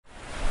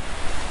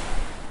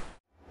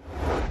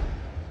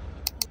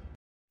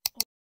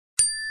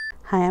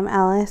Hi, I'm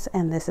Alice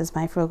and this is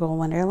my Frugal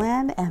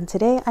Wonderland, and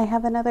today I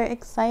have another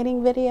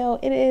exciting video.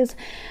 It is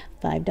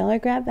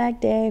 $5 grab bag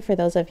day. For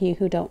those of you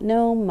who don't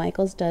know,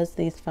 Michaels does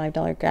these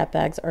 $5 grab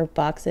bags or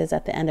boxes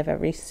at the end of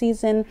every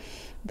season.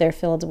 They're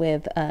filled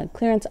with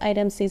clearance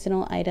items,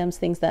 seasonal items,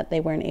 things that they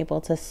weren't able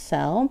to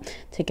sell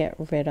to get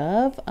rid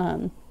of.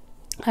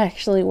 I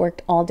actually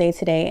worked all day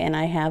today and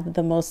I have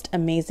the most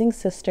amazing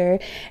sister,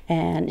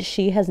 and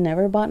she has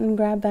never bought in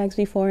grab bags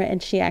before,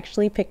 and she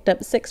actually picked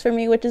up 6 for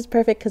me, which is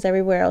perfect because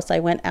everywhere else I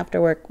went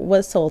after work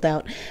was sold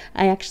out.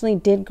 I actually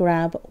did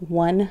grab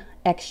one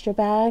extra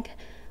bag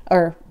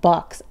or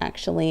box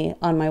actually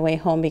on my way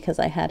home because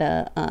I had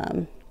a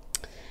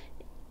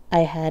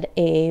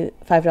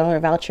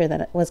 $5 voucher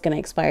that was going to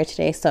expire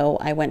today, so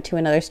I went to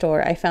another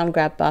store. I found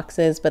grab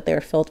boxes, but they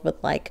were filled with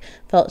like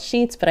felt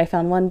sheets, but I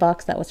found one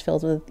box that was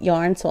filled with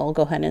yarn, so I'll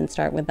go ahead and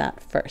start with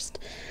that first.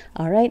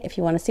 All right, if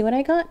you want to see what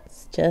I got,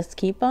 just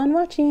keep on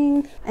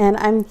watching. And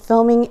I'm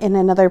filming in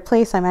another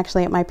place. I'm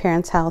actually at my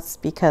parents' house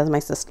because my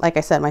sister, like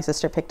I said, my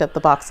sister picked up the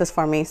boxes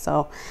for me,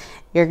 so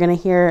you're gonna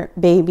hear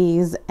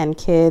babies and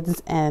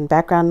kids and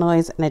background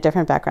noise and a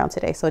different background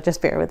today, so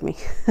just bear with me.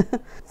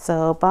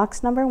 So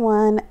box number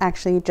 1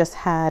 actually just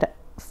had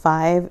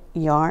 5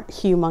 yarn,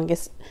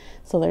 humongous.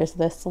 So there's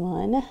this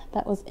one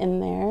that was in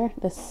there,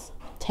 this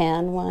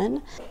tan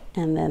one,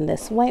 and then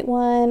this white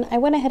one. I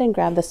went ahead and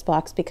grabbed this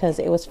box because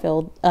it was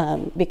filled,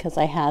 because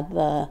I had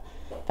the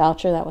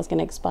voucher that was going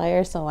to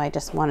expire, so I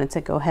just wanted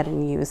to go ahead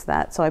and use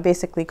that. So I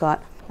basically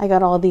got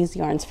all these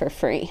yarns for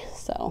free.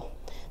 So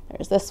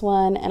there's this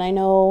one, and I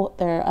know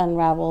they're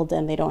unraveled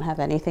and they don't have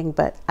anything,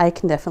 but I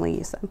can definitely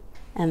use them.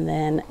 And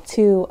then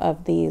 2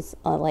 of these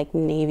like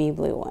navy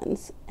blue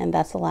ones, and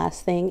that's the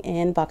last thing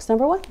in box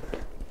number 1.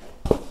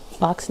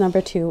 Box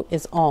number 2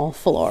 is all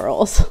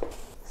florals.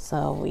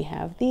 So we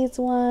have these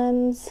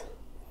ones,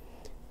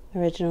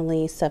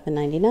 originally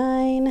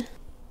 $7.99,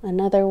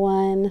 another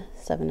one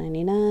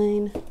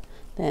 $7.99,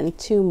 then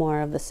 2 more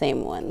of the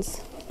same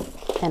ones,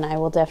 and I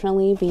will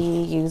definitely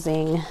be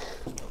using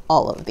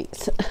all of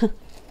these.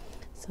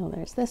 So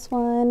there's this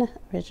one,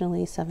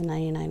 originally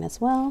 $7.99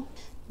 as well.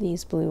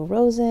 These blue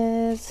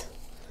roses,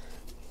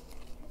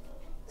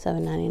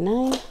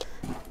 $7.99.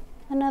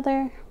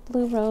 Another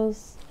blue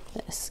rose.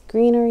 This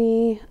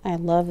greenery, I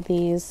love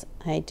these.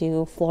 I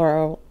do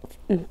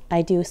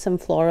some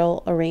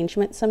floral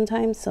arrangement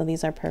sometimes, so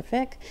these are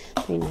perfect.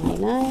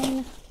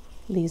 $3.99.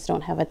 These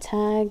don't have a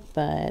tag,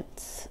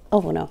 but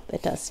oh no,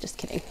 it does. Just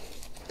kidding.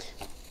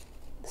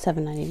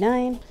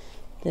 $7.99.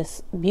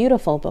 This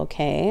beautiful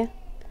bouquet,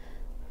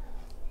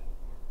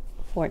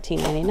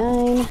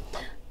 $14.99.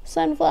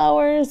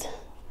 Sunflowers,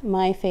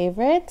 my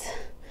favorite.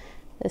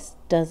 This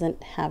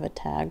doesn't have a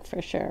tag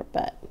for sure,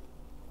 but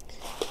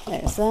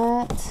there's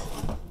that.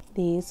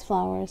 These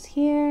flowers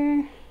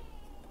here,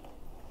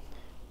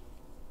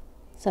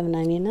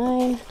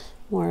 $7.99.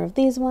 More of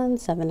these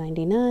ones,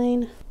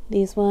 $7.99.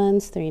 These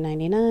ones,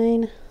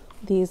 $3.99.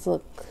 These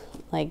look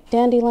like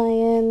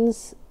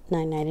dandelions,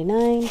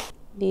 $9.99.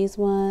 These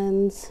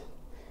ones,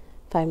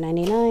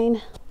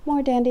 $5.99.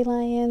 More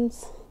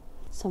dandelions.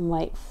 Some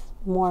white,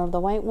 more of the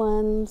white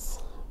ones.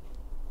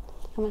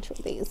 How much were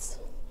these?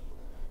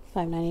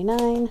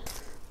 $5.99.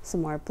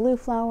 Some more blue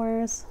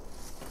flowers,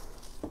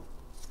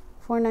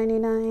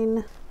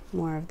 $4.99.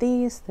 More of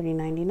these,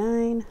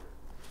 $3.99.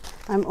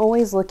 I'm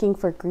always looking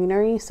for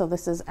greenery, so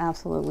this is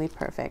absolutely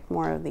perfect.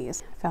 More of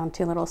these. Found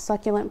 2 little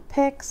succulent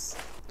picks.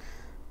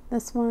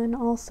 This one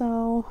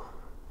also,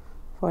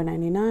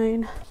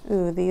 $4.99.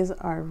 Ooh, these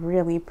are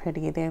really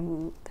pretty. They're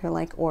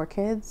like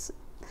orchids,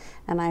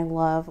 and I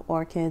love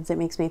orchids. It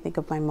makes me think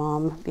of my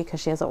mom because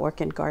she has an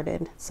orchid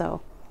garden.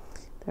 So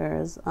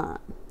there's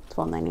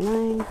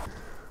 $12.99.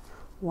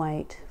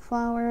 White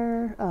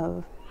flower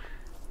of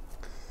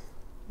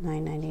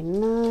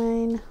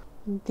 $9.99.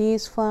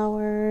 These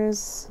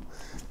flowers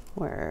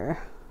were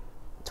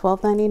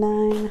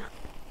 $12.99.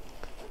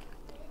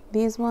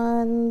 These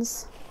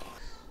ones,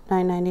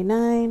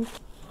 $9.99.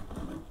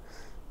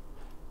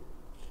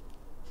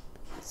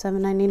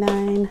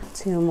 $7.99.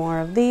 2 more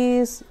of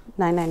these,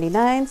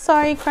 $9.99.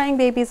 Sorry, crying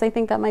babies, I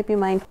think that might be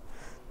mine.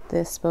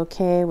 This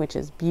bouquet, which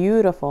is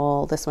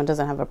beautiful. This one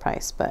doesn't have a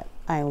price, but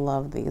I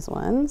love these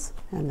ones.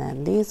 And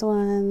then these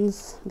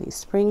ones, these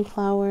spring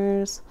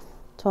flowers,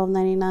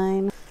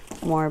 $12.99.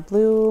 More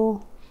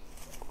blue,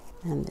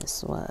 and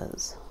this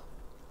was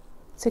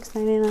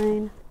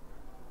 $6.99.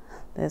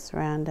 This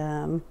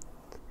random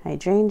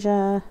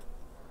hydrangea,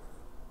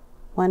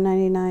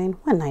 $1.99.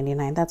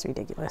 $1.99, that's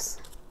ridiculous.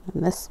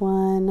 And this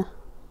one,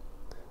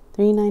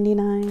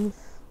 $3.99.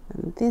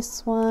 And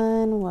this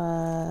one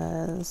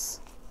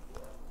was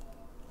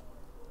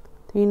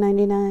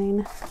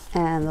 $3.99.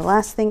 And the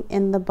last thing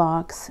in the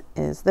box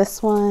is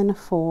this one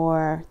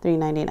for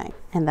 $3.99.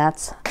 And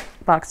that's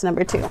box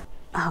number 2.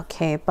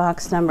 Okay,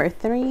 box number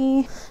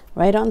 3.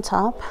 Right on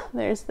top,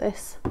 there's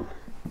this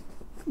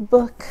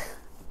book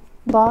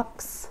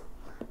box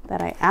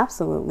that I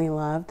absolutely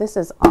love. This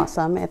is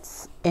awesome.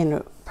 It's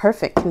in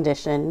perfect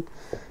condition.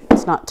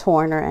 It's not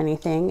torn or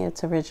anything.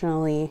 It's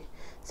originally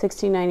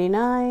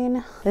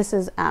 $16.99. This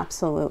is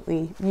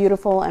absolutely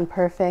beautiful and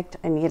perfect.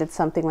 I needed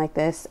something like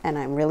this, and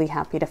I'm really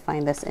happy to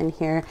find this in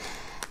here.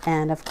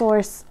 And of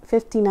course,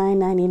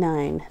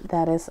 $59.99.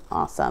 That is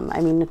awesome.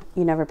 I mean,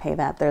 you never pay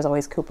that. There's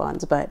always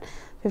coupons, but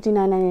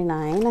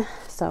 $59.99.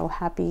 So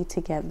happy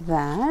to get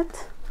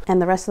that.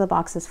 And the rest of the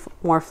box is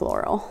more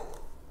floral.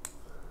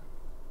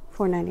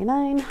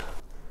 $4.99.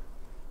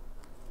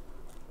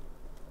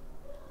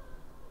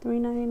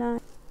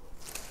 $3.99.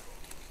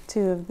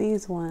 Two of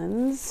these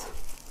ones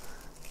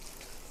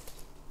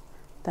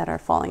that are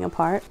falling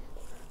apart.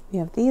 We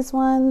have these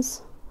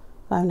ones,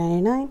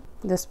 $5.99.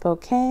 This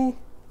bouquet,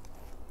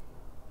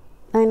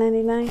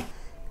 $9.99.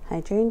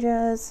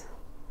 Hydrangeas,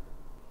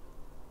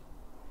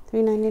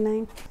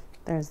 $3.99.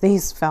 There's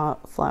these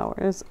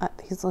flowers.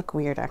 These look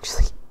weird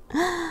actually.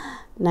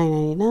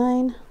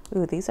 $9.99.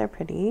 Ooh, these are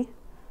pretty.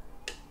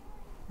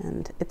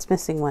 And it's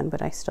missing one,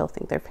 but I still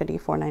think they're pretty.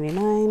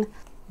 $4.99.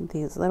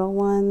 These little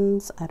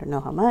ones, I don't know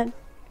how much.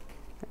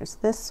 There's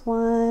this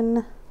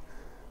one,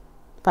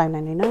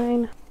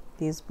 $5.99.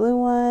 These blue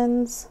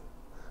ones,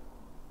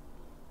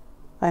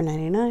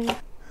 $5.99.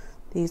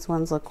 These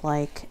ones look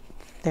like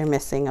they're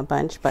missing a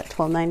bunch, but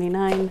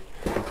 $12.99.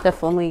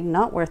 Definitely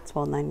not worth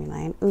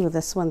 $12.99. Ooh,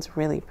 this one's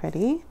really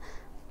pretty.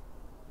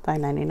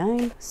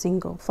 $5.99.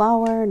 Single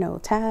flower, no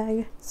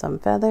tag. Some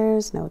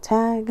feathers, no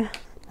tag.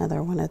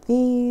 Another one of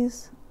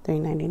these,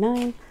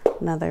 $3.99.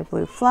 Another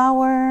blue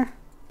flower,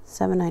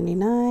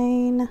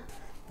 $7.99.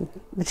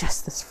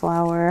 Just this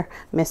flower,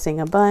 missing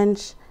a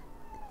bunch,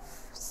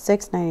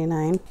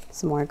 $6.99.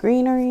 Some more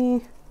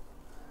greenery,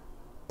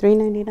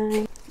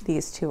 $3.99.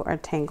 These two are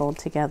tangled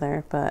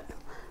together, but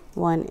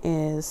one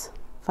is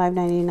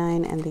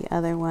 $5.99 and the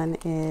other one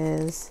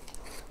is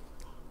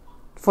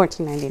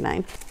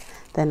 $14.99.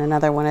 Then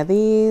another one of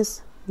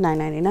these,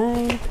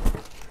 $9.99.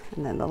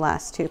 And then the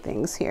last two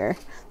things here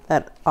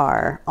that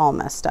are all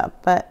messed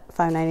up, but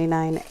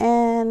 $5.99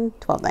 and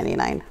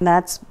 $12.99.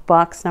 That's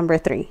box number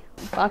 3.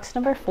 Box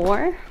number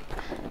 4,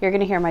 you're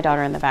gonna hear my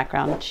daughter in the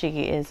background.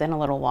 She is in a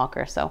little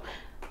walker, so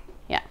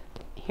yeah.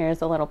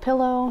 Here's a little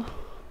pillow.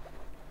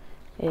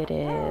 It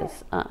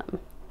is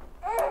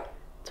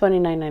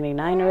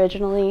 $29.99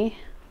 originally.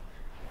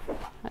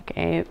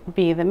 Okay,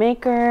 Be the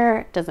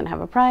Maker, doesn't have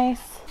a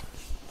price.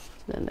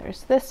 Then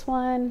there's this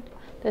one.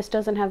 This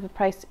doesn't have a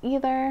price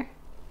either.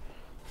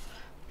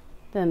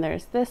 Then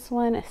there's this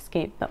one,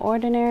 Escape the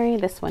Ordinary.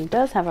 This one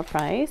does have a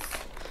price.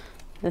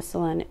 This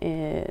one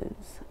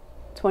is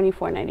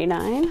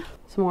 $24.99.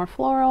 Some more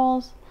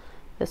florals.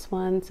 This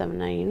one,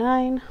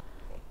 $7.99.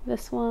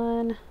 This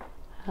one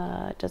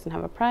doesn't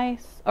have a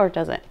price, or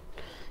does it?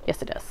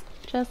 Yes, it does.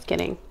 Just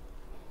kidding.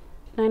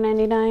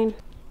 $9.99.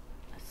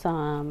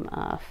 Some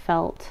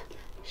felt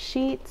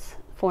sheets,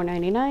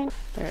 $4.99.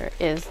 There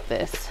is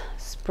this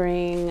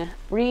spring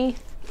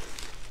wreath,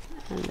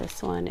 and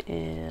this one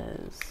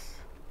is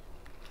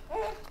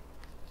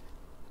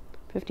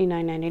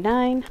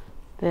 $59.99.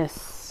 This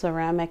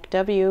ceramic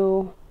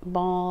W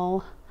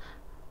ball,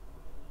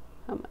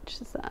 how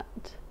much is that?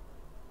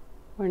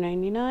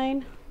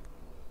 $4.99?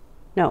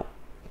 No,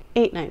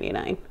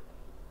 $8.99.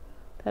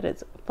 That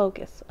is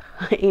focus.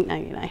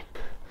 $8.99.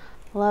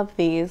 Love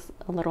these.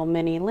 A little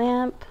mini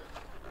lamp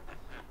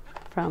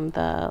from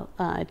the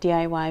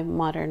DIY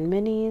Modern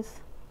Minis.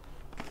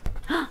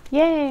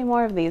 Yay,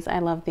 more of these. I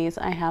love these.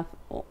 I have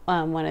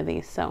one of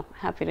these, so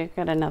happy to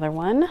get another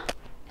one.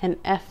 An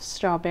F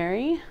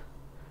strawberry.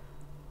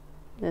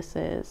 This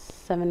is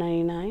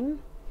 $7.99.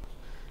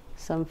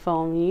 Some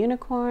foam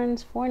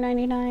unicorns,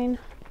 $4.99.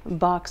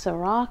 Box of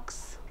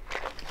rocks.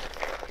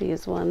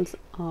 These ones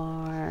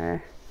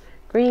are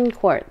green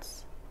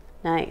quartz.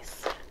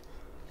 Nice.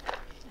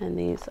 And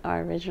these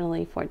are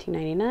originally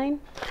 $14.99.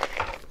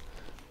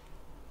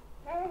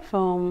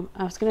 Foam,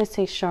 I was gonna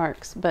say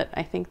sharks, but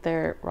I think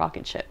they're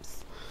rocket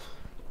ships.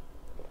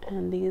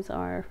 And these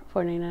are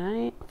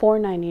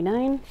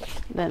 $4.99.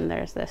 Then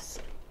there's this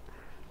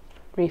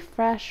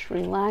Refresh,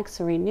 Relax,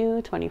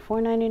 Renew,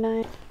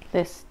 $24.99.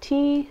 This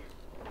tea,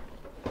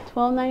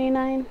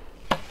 $12.99.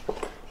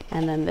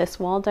 And then this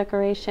wall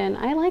decoration,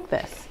 I like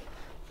this.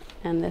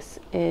 And this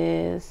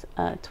is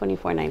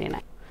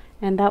 $24.99.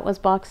 And that was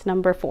box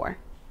number 4.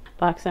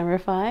 Box number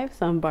 5,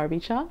 some Barbie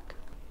chalk,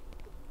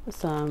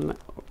 some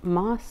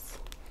moss,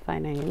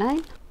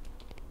 $5.99.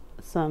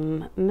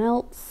 Some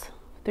melts,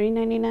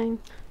 $3.99.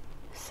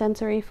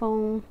 Sensory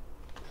foam,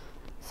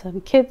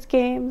 some kids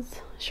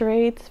games,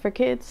 charades for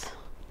kids,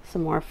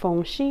 some more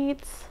foam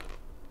sheets,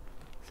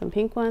 some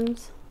pink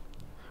ones,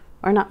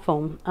 or not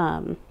foam,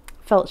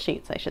 felt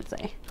sheets I should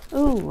say.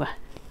 Ooh,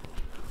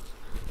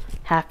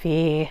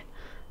 happy.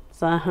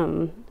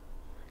 Some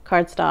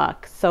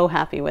cardstock, so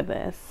happy with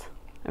this.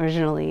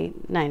 Originally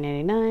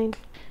 $9.99.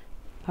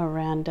 A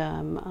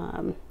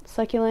random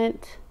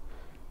succulent,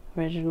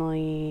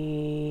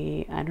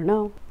 originally, I don't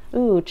know.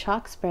 Ooh,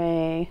 chalk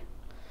spray.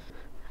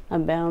 A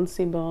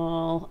bouncy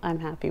ball. I'm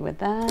happy with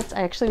that.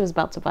 I actually was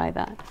about to buy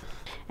that.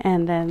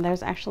 And then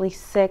there's actually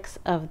 6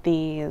 of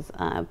these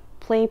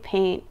play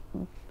paint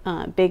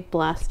big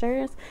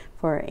blasters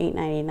for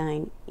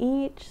 $8.99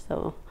 each.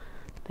 So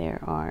There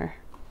are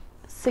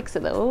 6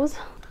 of those.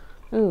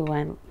 Ooh,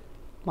 I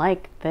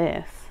like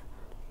this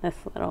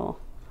little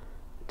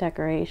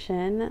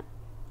decoration.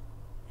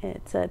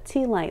 It's a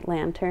tea light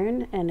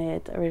lantern, and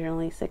it's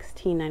originally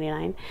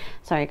 $16.99.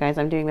 Sorry guys,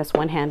 I'm doing this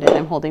one-handed.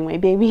 I'm holding my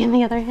baby in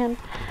the other hand.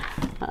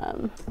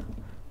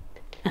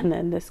 And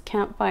then this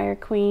campfire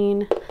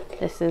queen.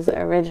 This is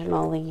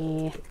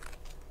originally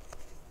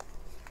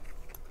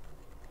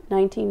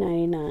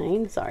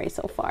 $19.99. Sorry,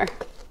 so far.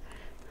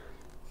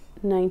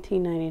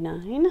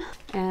 $19.99.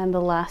 And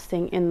the last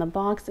thing in the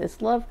box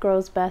is Love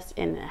Grows Best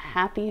in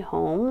Happy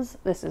Homes.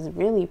 This is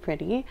really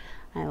pretty.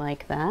 I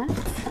like that.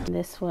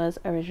 This was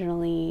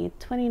originally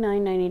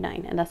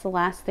 $29.99, and that's the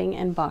last thing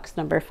in box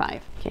number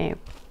 5. Okay,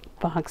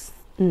 box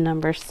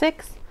number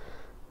 6,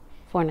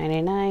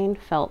 $4.99.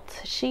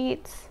 Felt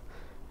sheets.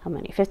 How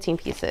many? 15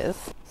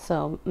 pieces.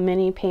 So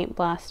mini paint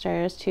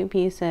blasters, 2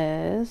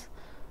 pieces.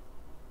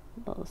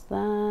 Those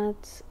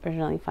that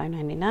originally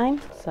 $5.99.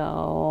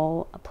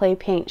 So a play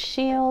paint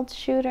shield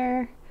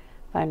shooter,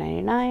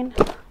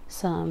 $5.99.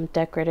 Some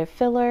decorative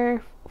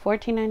filler,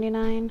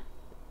 $14.99.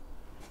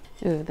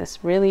 Ooh,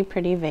 this really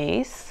pretty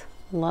vase.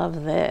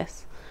 Love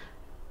this.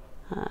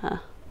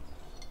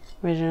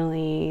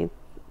 Originally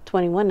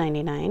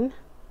 $21.99.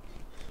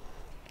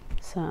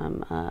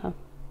 Some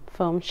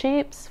foam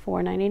shapes,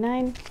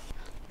 $4.99.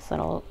 This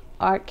little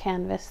art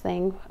canvas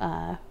thing,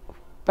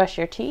 brush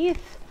your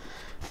teeth.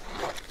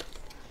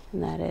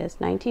 And that is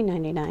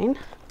 $19.99.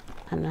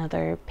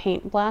 Another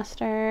paint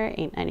blaster,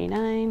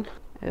 $8.99.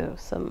 Ooh,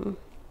 some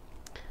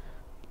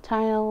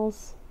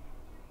tiles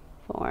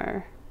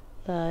for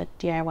the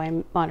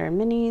DIY Modern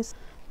Minis.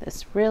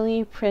 This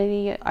really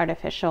pretty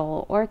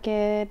artificial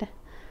orchid,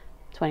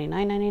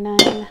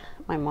 $29.99.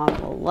 My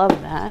mom will love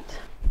that.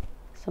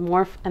 Some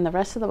more, and the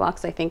rest of the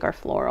box I think are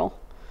floral,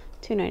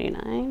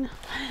 $2.99.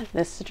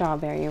 This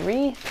strawberry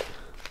wreath.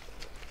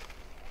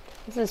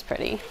 This is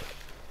pretty.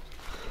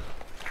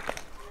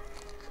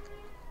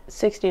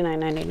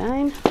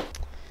 $69.99.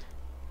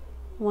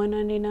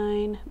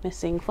 $1.99.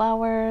 Missing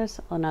flowers.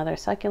 Another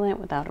succulent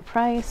without a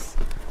price.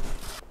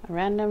 A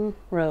random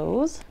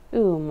rose.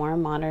 Ooh, more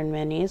modern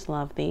minis.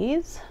 Love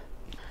these.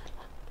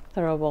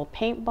 Throwable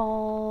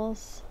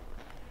paintballs.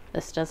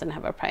 This doesn't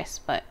have a price,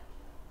 but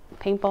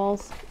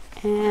paintballs.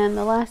 And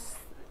the last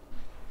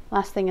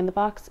thing in the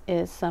box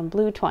is some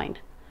blue twine.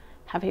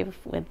 Happy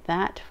with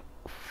that.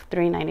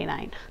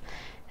 $3.99.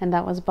 And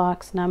that was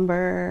box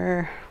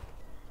number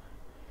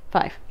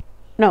 5.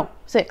 No,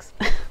 6.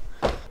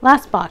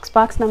 Last box,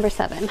 box number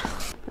 7.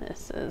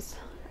 This is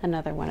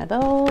another one of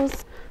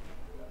those.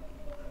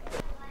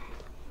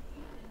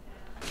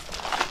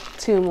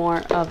 2 more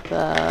of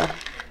the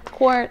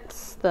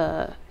quartz,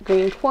 the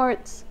green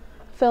quartz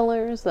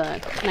fillers, the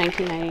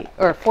 $19.90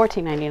 or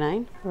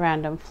 $14.99.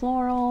 Random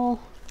floral,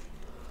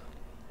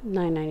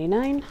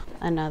 $9.99.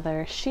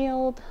 Another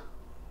shield,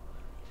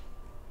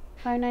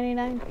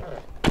 $5.99.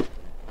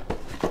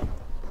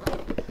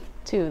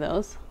 2 of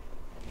those.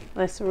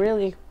 This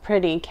really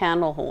pretty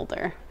candle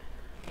holder,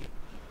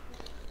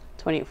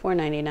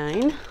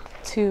 $24.99.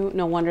 2,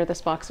 no wonder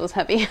this box was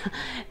heavy.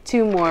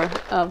 2 more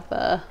of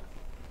the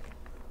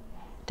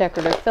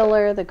decorative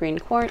filler, the green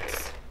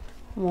quartz.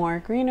 More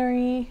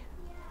greenery,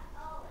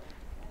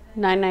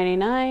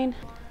 $9.99.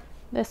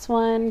 This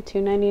one,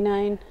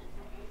 $2.99.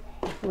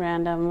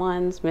 Random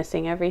ones,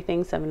 missing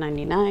everything,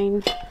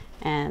 $7.99.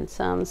 And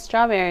some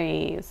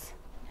strawberries,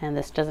 and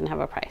this doesn't have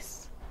a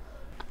price.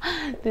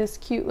 This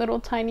cute little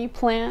tiny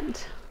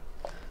plant,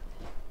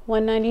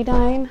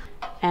 $1.99.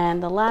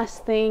 And the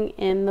last thing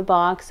in the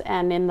box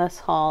and in this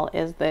haul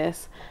is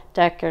this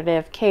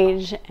decorative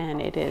cage,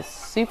 and it is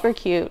super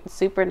cute,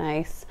 super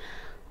nice.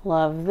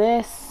 Love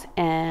this,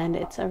 and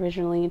it's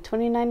originally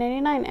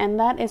 $29.99. And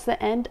that is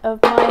the end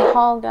of my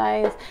haul,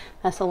 guys.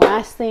 That's the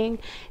last thing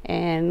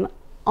in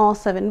all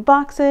 7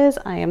 boxes.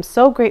 I am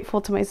so grateful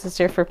to my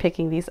sister for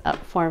picking these up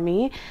for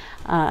me.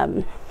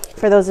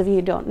 For those of you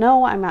who don't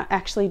know, I'm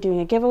actually doing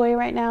a giveaway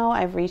right now.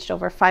 I've reached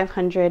over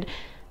 500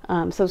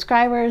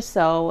 subscribers,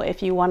 so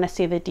if you want to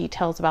see the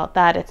details about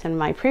that, it's in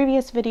my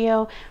previous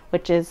video,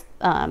 which is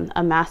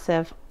a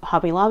massive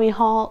Hobby Lobby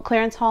haul,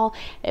 clearance haul.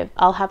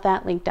 I'll have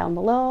that link down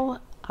below.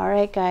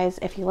 Alright guys,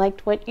 if you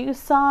liked what you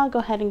saw, go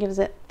ahead and give it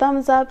a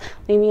thumbs up.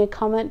 Leave me a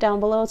comment down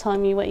below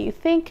telling me what you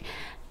think.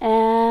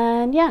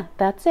 And yeah,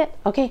 that's it.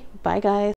 Okay, bye guys.